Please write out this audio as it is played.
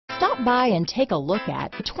Stop by and take a look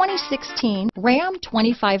at the 2016 Ram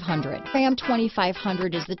 2500. Ram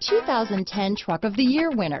 2500 is the 2010 Truck of the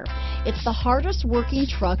Year winner. It's the hardest working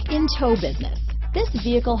truck in tow business. This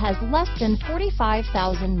vehicle has less than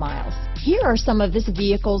 45,000 miles. Here are some of this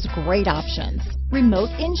vehicle's great options: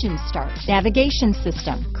 remote engine start, navigation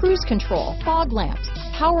system, cruise control, fog lamps,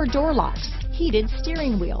 power door locks, heated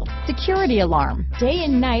steering wheel, security alarm, day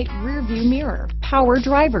and night rear view mirror, power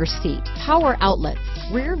driver's seat, power outlets,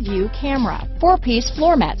 rear view camera, 4-piece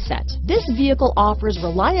floor mat set. This vehicle offers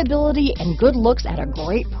reliability and good looks at a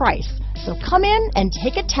great price. So come in and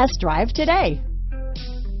take a test drive today.